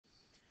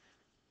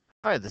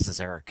Hi, this is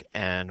Eric,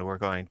 and we're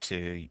going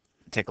to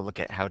take a look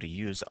at how to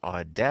use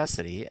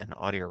Audacity, an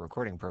audio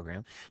recording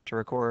program, to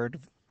record,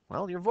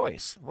 well, your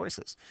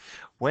voices.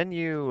 When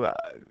you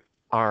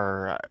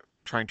are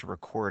trying to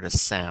record a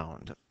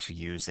sound to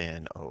use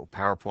in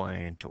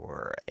PowerPoint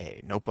or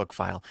a notebook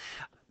file,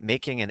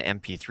 making an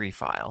MP3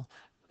 file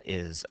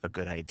is a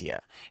good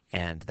idea,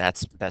 and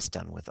that's best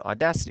done with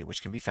Audacity,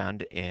 which can be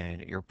found in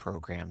your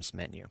Programs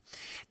menu.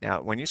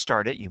 Now, when you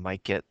start it, you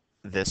might get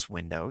this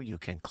window. You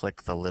can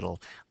click the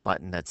little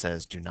button that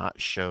says Do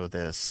not show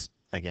this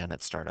again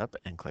at startup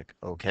and click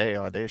OK,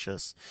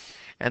 Audacious.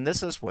 And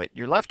this is what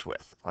you're left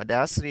with.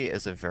 Audacity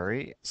is a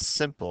very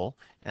simple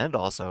and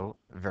also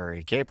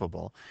very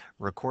capable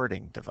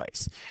recording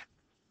device.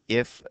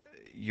 If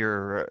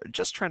you're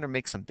just trying to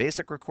make some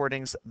basic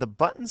recordings, the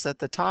buttons at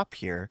the top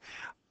here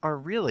are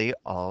really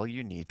all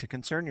you need to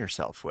concern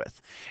yourself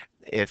with.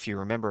 If you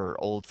remember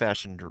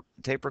old-fashioned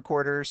tape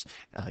recorders,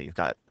 you've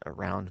got a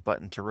round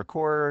button to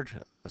record,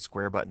 a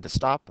square button to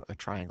stop, a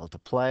triangle to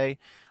play,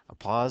 a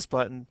pause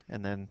button,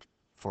 and then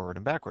forward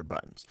and backward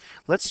buttons.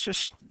 Let's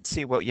just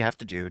see what you have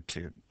to do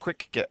to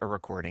quick get a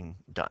recording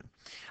done.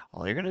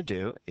 All you're going to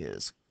do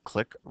is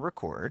click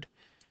record.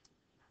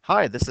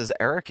 Hi, this is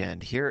Eric,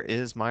 and here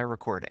is my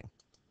recording.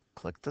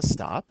 Click the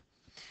stop,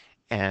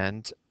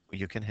 and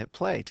you can hit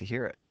play to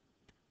hear it.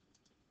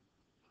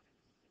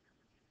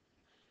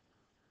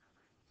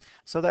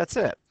 So that's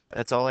it.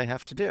 That's all I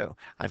have to do.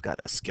 I've got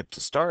a skip to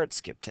start,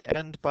 skip to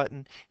end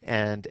button,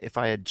 and if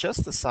I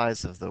adjust the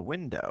size of the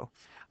window,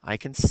 I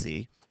can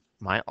see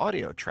my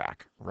audio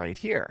track right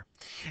here.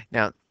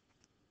 Now,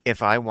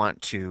 if I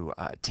want to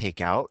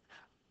take out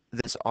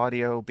this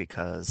audio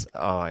because,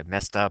 oh, I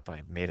messed up,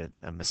 I made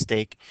a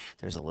mistake,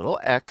 there's a little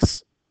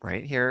X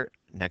right here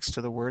next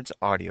to the words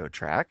audio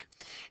track,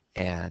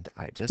 and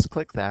I just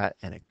click that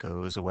and it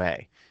goes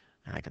away.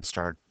 And I can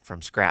start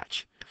from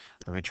scratch.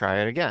 Let me try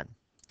it again.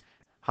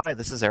 Hi,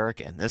 this is Eric,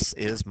 and this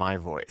is my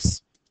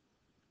voice.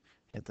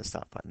 Hit the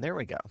stop button. There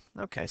we go.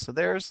 Okay, so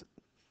there's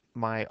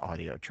my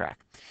audio track.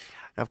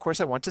 Now, of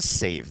course, I want to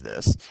save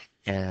this,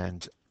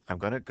 and I'm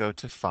going to go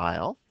to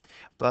File,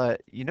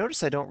 but you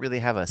notice I don't really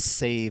have a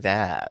Save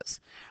As.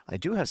 I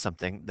do have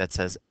something that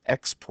says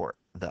Export,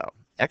 though.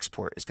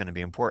 Export is going to be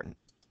important.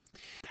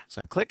 So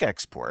I click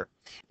Export,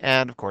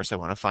 and of course I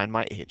want to find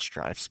my H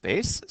drive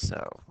space.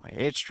 So my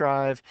H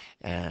drive,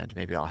 and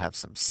maybe I'll have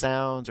some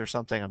sounds or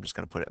something. I'm just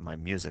going to put it in my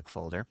music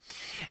folder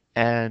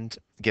and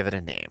give it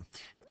a name.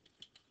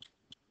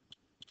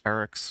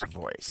 Eric's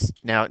voice.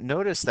 Now,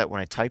 notice that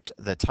when I typed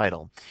the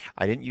title,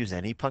 I didn't use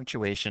any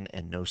punctuation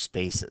and no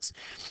spaces.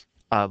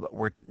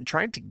 We're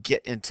trying to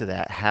get into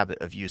that habit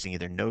of using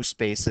either no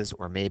spaces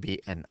or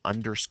maybe an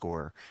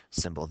underscore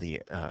symbol.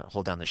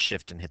 Hold down the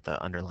shift and hit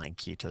the underline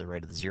key to the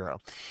right of the zero,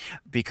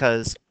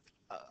 because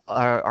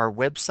our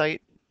website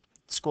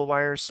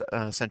Schoolwire's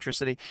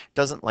Centricity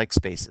doesn't like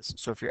spaces.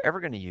 So if you're ever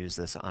going to use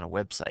this on a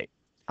website,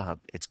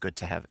 it's good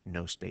to have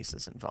no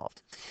spaces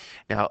involved.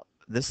 Now,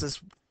 this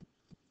is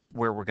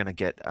where we're going to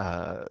get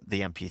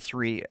the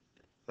MP3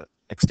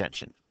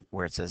 extension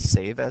where it says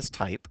Save as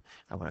Type.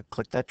 I want to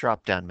click that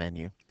drop-down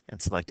menu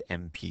and select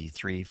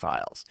MP3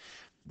 files.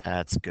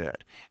 That's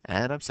good.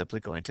 And I'm simply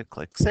going to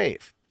click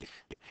Save.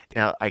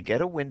 Now, I get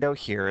a window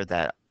here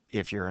that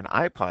if you're an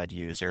iPod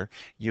user,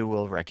 you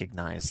will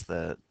recognize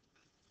the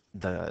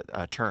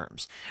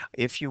terms.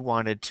 If you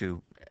wanted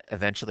to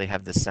eventually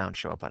have this sound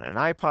show up on an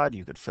iPod,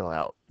 you could fill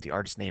out the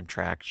artist name,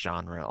 track,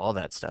 genre, all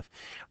that stuff.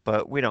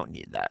 But we don't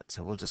need that,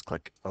 so we'll just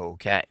click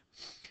OK.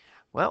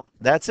 Well,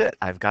 that's it.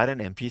 I've got an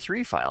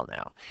MP3 file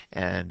now.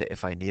 And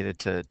if I needed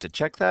to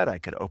check that, I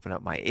could open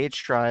up my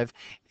H drive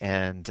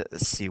and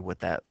see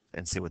what that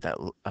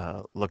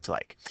looked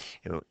like.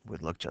 It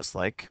would look just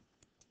like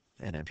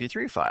an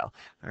MP3 file.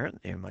 All right,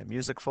 in my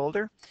music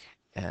folder,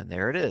 and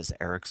there it is,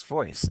 Eric's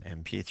Voice,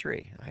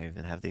 MP3. I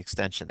even have the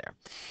extension there.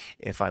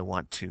 If I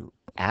want to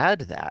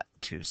add that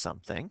to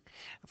something,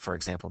 for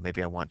example,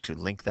 maybe I want to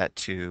link that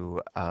to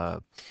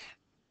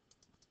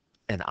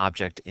an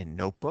object in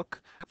Notebook,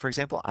 for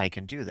example, I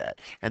can do that.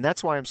 And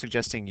that's why I'm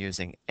suggesting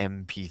using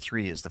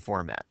MP3 as the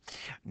format.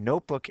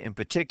 Notebook in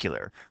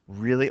particular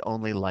really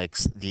only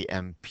likes the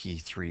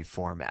MP3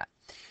 format.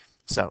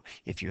 So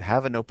if you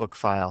have a notebook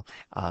file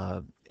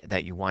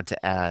that you want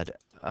to add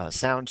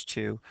sound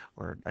to,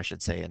 or I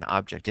should say an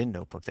object in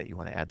Notebook that you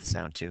want to add the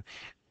sound to,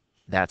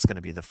 that's going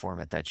to be the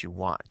format that you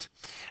want.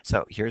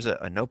 So here's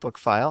a notebook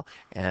file,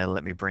 and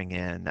let me bring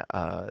in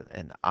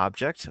an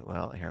object.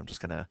 Well, here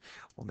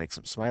we'll make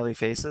some smiley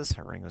faces,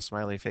 a ring of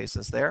smiley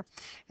faces there,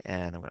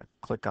 and I'm going to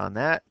click on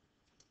that.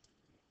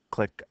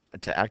 Click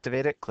to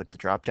activate it, click the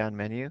drop-down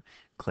menu,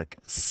 click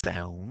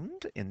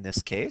Sound in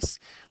this case.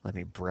 Let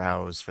me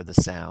browse for the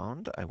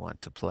sound I want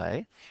to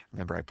play.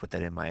 Remember, I put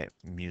that in my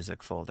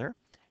music folder,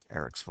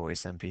 Eric's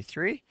Voice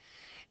MP3.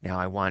 Now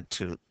I want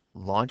to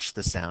launch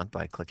the sound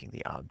by clicking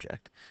the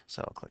object.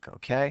 So I'll click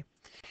OK.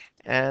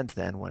 And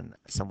then when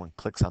someone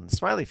clicks on the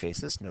smiley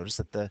faces, notice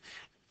that the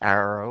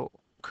arrow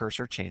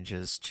cursor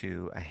changes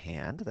to a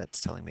hand.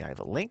 That's telling me I have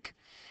a link.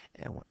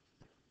 And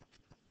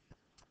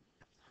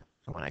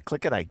And when I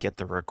click it, I get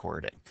the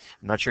recording.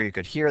 I'm not sure you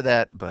could hear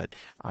that, but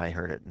I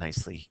heard it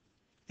nicely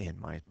in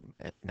my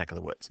neck of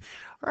the woods.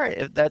 All right,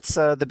 if that's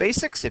the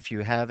basics. If you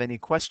have any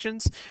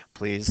questions,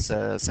 please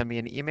send me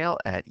an email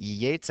at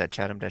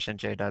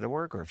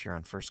eyates@chatham-nj.org, or if you're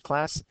on first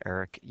class,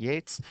 Eric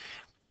Yates.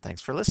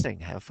 Thanks for listening.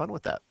 Have fun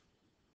with that.